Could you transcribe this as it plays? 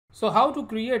So how to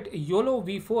create a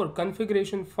YOLOv4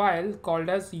 configuration file called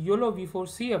as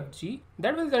YOLOv4.cfg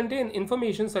that will contain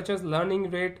information such as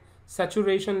learning rate,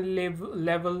 saturation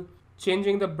level,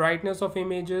 changing the brightness of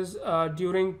images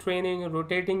during training,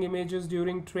 rotating images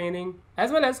during training,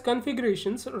 as well as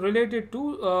configurations related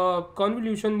to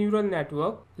convolution neural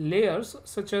network layers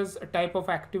such as type of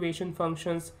activation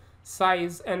functions,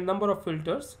 size and number of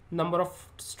filters, number of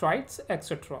strides,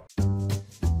 etc.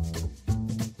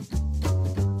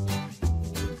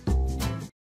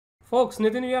 Folks,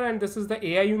 Nitin here and this is the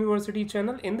AI University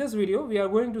channel. In this video, we are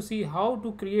going to see how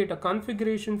to create a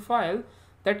configuration file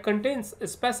that contains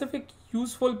specific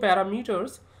useful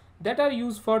parameters that are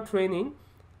used for training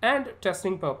and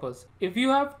testing purpose. If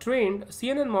you have trained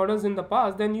CNN models in the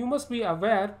past, then you must be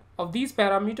aware of these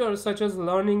parameters such as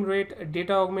learning rate,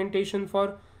 data augmentation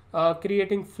for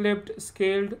creating flipped,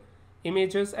 scaled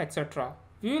images, etc.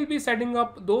 We will be setting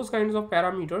up those kinds of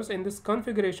parameters in this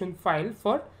configuration file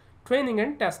for training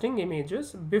and testing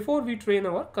images before we train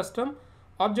our custom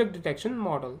object detection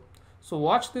model. So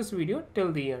watch this video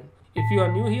till the end. If you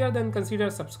are new here, then consider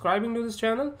subscribing to this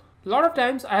channel. A lot of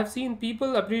times I have seen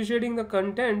people appreciating the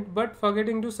content but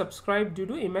forgetting to subscribe due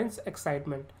to immense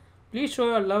excitement. Please show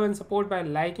your love and support by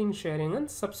liking, sharing and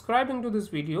subscribing to this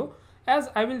video, as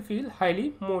I will feel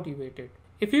highly motivated.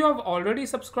 If you have already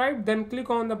subscribed, then click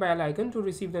on the bell icon to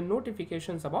receive the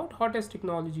notifications about hottest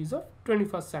technologies of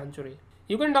 21st century.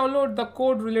 You can download the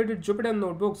code related Jupyter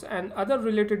notebooks and other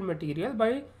related material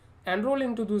by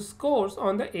enrolling to this course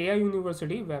on the AI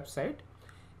University website.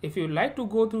 If you like to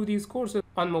go through these courses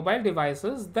on mobile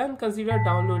devices, then consider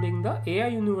downloading the AI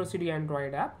University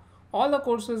Android app. All the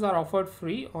courses are offered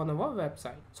free on our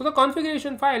website. So the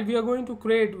configuration file we are going to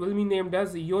create will be named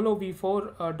as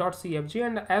YOLOv4.cfg,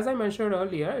 and as I mentioned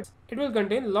earlier, it will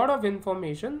contain a lot of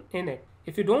information in it.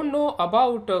 If you don't know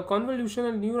about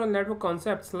convolutional neural network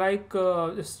concepts like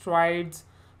strides,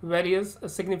 various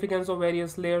significance of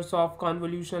various layers of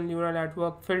convolutional neural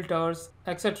network, filters,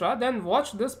 etc., then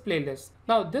watch this playlist.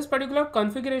 Now this particular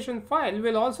configuration file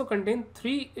will also contain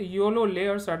 3 YOLO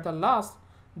layers at the last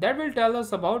that will tell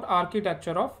us about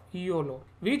architecture of YOLO.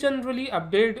 We generally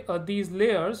update these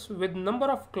layers with number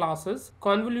of classes,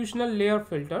 convolutional layer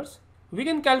filters. We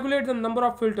can calculate the number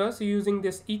of filters using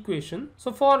this equation.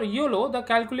 So for YOLO, the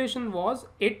calculation was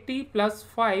 80 plus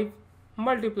 5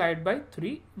 multiplied by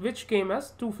 3, which came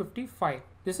as 255.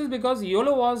 This is because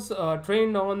YOLO was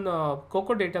trained on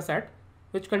COCO dataset,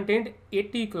 which contained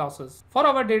 80 classes. For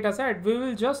our dataset, we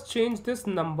will just change this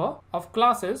number of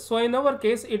classes. So in our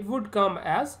case, it would come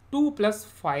as 2 plus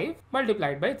 5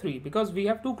 multiplied by 3, because we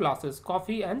have 2 classes,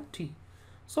 coffee and tea.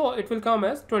 So it will come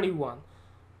as 21.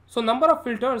 So number of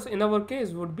filters in our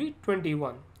case would be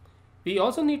 21. We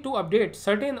also need to update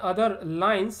certain other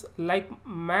lines like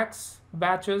max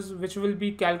batches, which will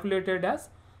be calculated as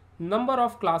number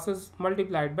of classes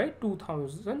multiplied by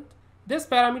 2000. This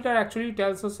parameter actually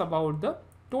tells us about the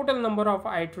total number of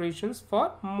iterations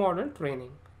for model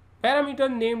training. Parameter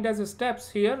named as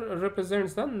steps here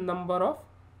represents the number of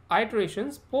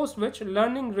iterations, post which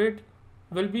learning rate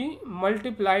will be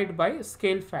multiplied by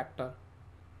scale factor.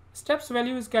 Steps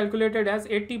value is calculated as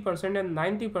 80% and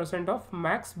 90% of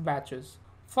max batches.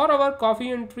 For our coffee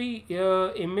and tree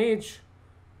image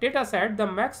dataset, the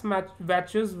max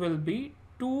batches will be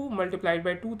 2 multiplied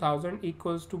by 2000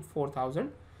 equals to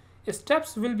 4000.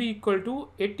 Steps will be equal to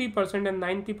 80% and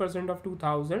 90% of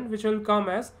 2000, which will come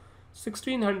as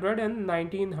 1600 and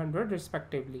 1900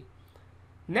 respectively.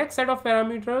 Next set of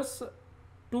parameters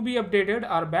to be updated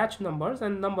are batch numbers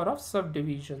and number of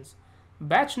subdivisions.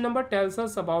 Batch number tells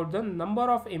us about the number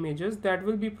of images that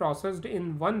will be processed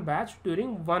in one batch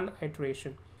during one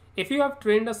iteration. If you have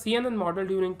trained a CNN model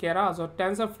during Keras or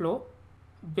TensorFlow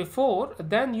before,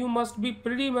 then you must be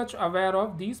pretty much aware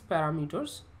of these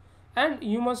parameters, and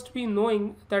you must be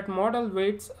knowing that model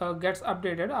weights gets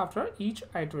updated after each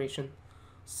iteration.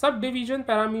 Subdivision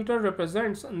parameter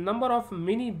represents number of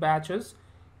mini batches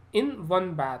in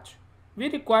one batch. We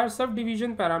require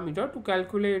subdivision parameter to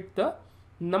calculate the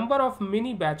number of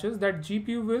mini batches that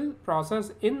GPU will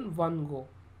process in one go.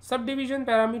 Subdivision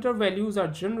parameter values are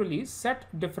generally set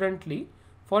differently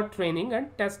for training and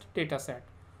test dataset.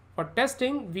 For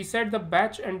testing, we set the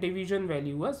batch and division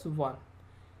value as 1.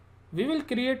 We will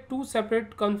create 2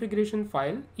 separate configuration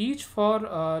files, each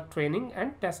for training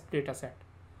and test dataset.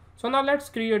 So now let's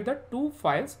create the 2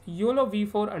 files,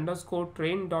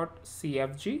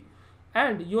 YOLOv4_train.cfg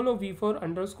and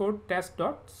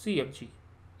YOLOv4_test.cfg.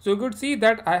 So you could see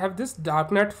that I have this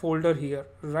darknet folder here,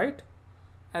 right?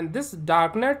 And this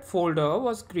darknet folder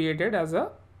was created as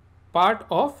a part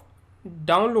of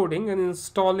downloading and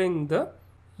installing the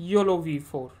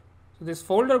YOLOv4. This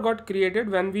folder got created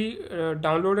when we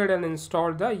downloaded and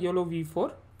installed the YOLO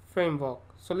v4 framework.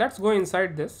 So let's go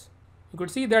inside this. You could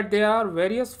see that there are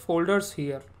various folders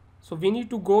here. So we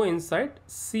need to go inside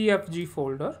CFG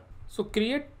folder. So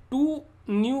create two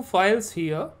new files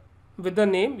here with the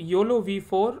name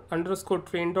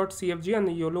YOLOv4_train.cfg and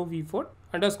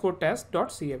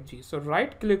YOLOv4_test.cfg. So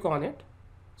right click on it.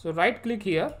 So right click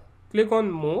here, click on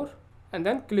more, and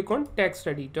then click on text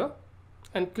editor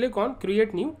and click on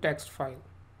create new text file.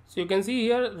 So you can see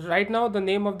here right now the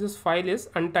name of this file is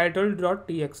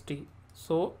untitled.txt.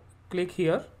 So click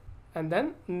here and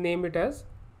then name it as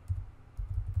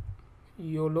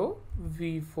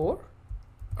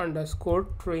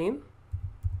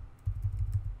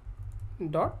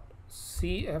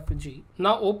YOLOv4_train.cfg.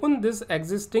 Now open this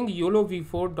existing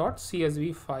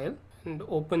YOLOv4.csv file and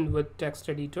open with text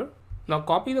editor. Now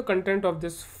copy the content of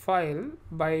this file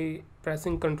by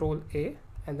pressing Ctrl A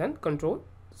and then Ctrl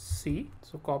C.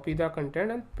 So copy the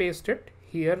content and paste it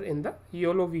here in the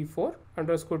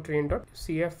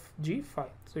YOLOv4_train.cfg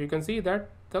file. So you can see that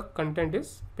the content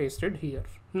is pasted here.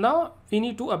 Now we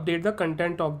need to update the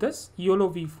content of this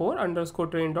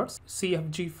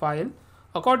YOLOv4_train.cfg file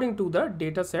according to the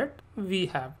dataset we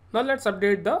have. Now let's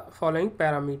update the following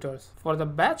parameters. For the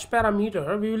batch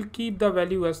parameter, we will keep the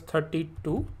value as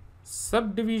 32.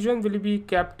 Subdivision will be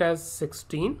kept as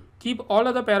 16. Keep all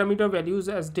other parameter values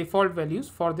as default values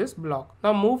for this block.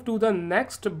 Now move to the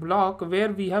next block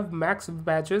where we have max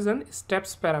batches and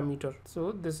steps parameter.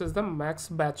 So this is the max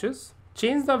batches.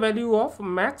 Change the value of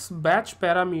max batch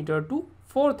parameter to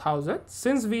 4000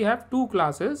 since we have two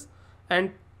classes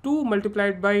and 2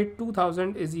 multiplied by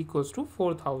 2000 is equals to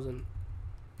 4000.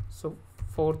 So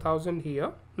 4000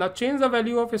 here. Now change the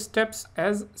value of steps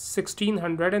as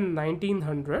 1600 and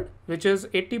 1900, which is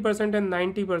 80% and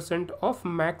 90% of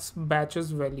max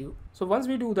batches value. So once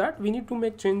we do that, we need to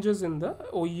make changes in the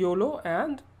YOLO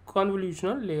and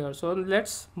convolutional layer. So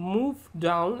let's move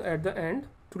down at the end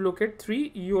to look at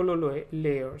 3 YOLO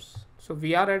layers. So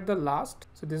we are at the last.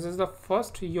 So this is the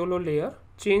first YOLO layer.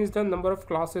 Change the number of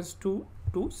classes to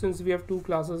 2 since we have 2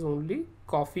 classes only,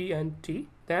 coffee and tea.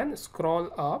 Then scroll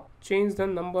up, change the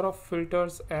number of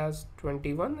filters as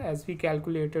 21 as we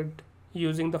calculated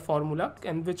using the formula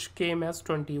and which came as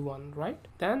 21, right?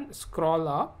 Then scroll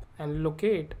up and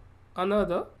locate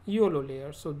another YOLO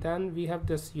layer. So then we have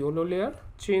this YOLO layer,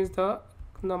 change the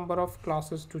number of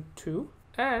classes to 2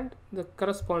 and the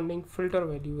corresponding filter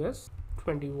value is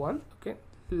 21. Okay,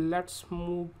 let's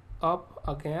move up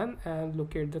again and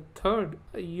locate the third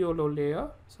YOLO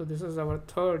layer. So this is our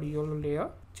third YOLO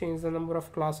layer. Change the number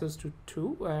of classes to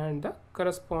 2 and the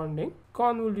corresponding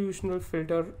convolutional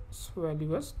filter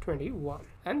value is 21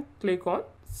 and click on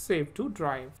save to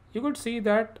drive. You could see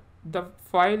that the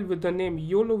file with the name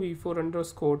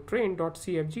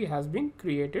YOLOv4_train.cfg has been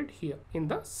created here in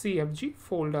the CFG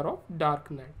folder of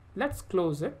darknet. Let's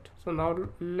close it. So now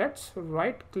let's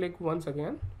right click once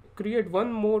again, create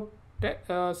one more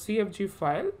CFG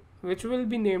file which will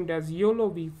be named as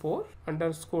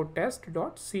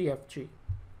YOLOv4_test.cfg.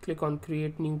 Click on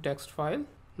create new text file.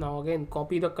 Now again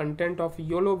copy the content of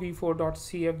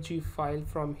YOLOv4.cfg file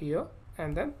from here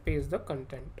and then paste the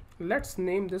content. Let's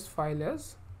name this file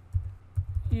as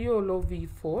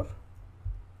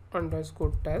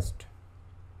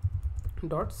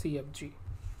YOLOv4_test.cfg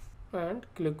and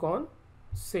click on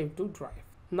save to drive.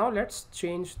 Now let's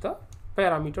change the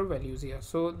parameter values here.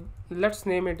 So let's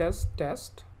name it as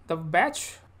test. The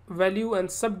batch value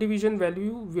and subdivision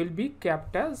value will be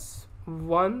kept as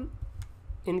 1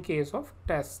 in case of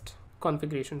test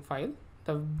configuration file.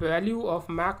 The value of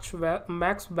max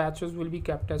batches will be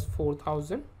kept as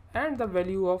 4000 and the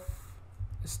value of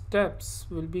steps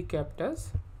will be kept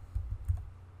as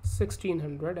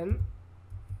 1600 and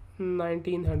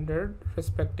 1900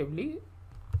 respectively,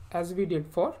 as we did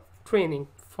for training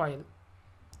file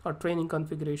or training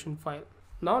configuration file.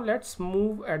 Now let's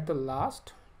move at the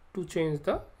last to change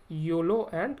the YOLO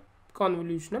and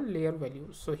convolutional layer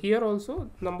values. So here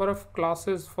also number of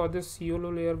classes for this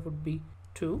YOLO layer would be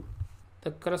 2.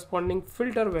 The corresponding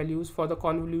filter values for the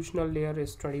convolutional layer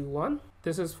is 21.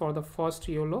 This is for the first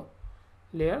YOLO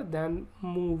layer. Then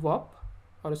move up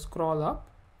or scroll up,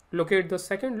 locate the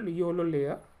second YOLO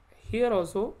layer. Here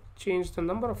also change the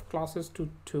number of classes to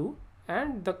 2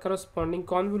 and the corresponding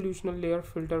convolutional layer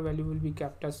filter value will be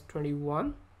kept as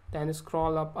 21. Then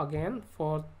scroll up again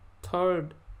for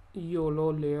third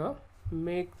YOLO layer,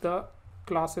 make the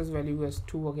classes value as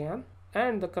 2 again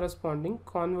and the corresponding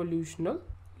convolutional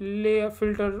layer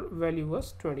filter value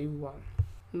was 21.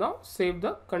 Now save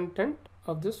the content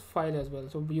of this file as well.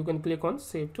 So you can click on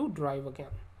save to drive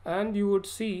again and you would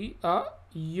see a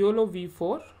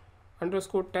YOLOv4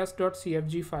 underscore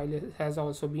test.cfg file has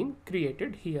also been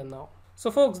created here now. So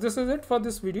folks, this is it for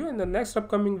this video. In the next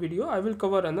upcoming video, I will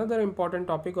cover another important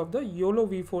topic of the YOLO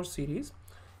v4 series.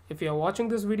 If you are watching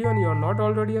this video and you are not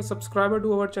already a subscriber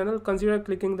to our channel, consider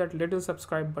clicking that little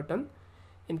subscribe button.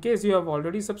 In case you have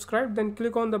already subscribed, then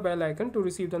click on the bell icon to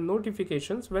receive the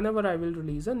notifications whenever I will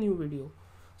release a new video.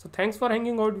 So thanks for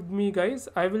hanging out with me guys.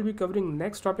 I will be covering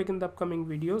next topic in the upcoming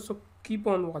video, so keep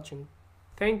on watching.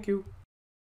 Thank you.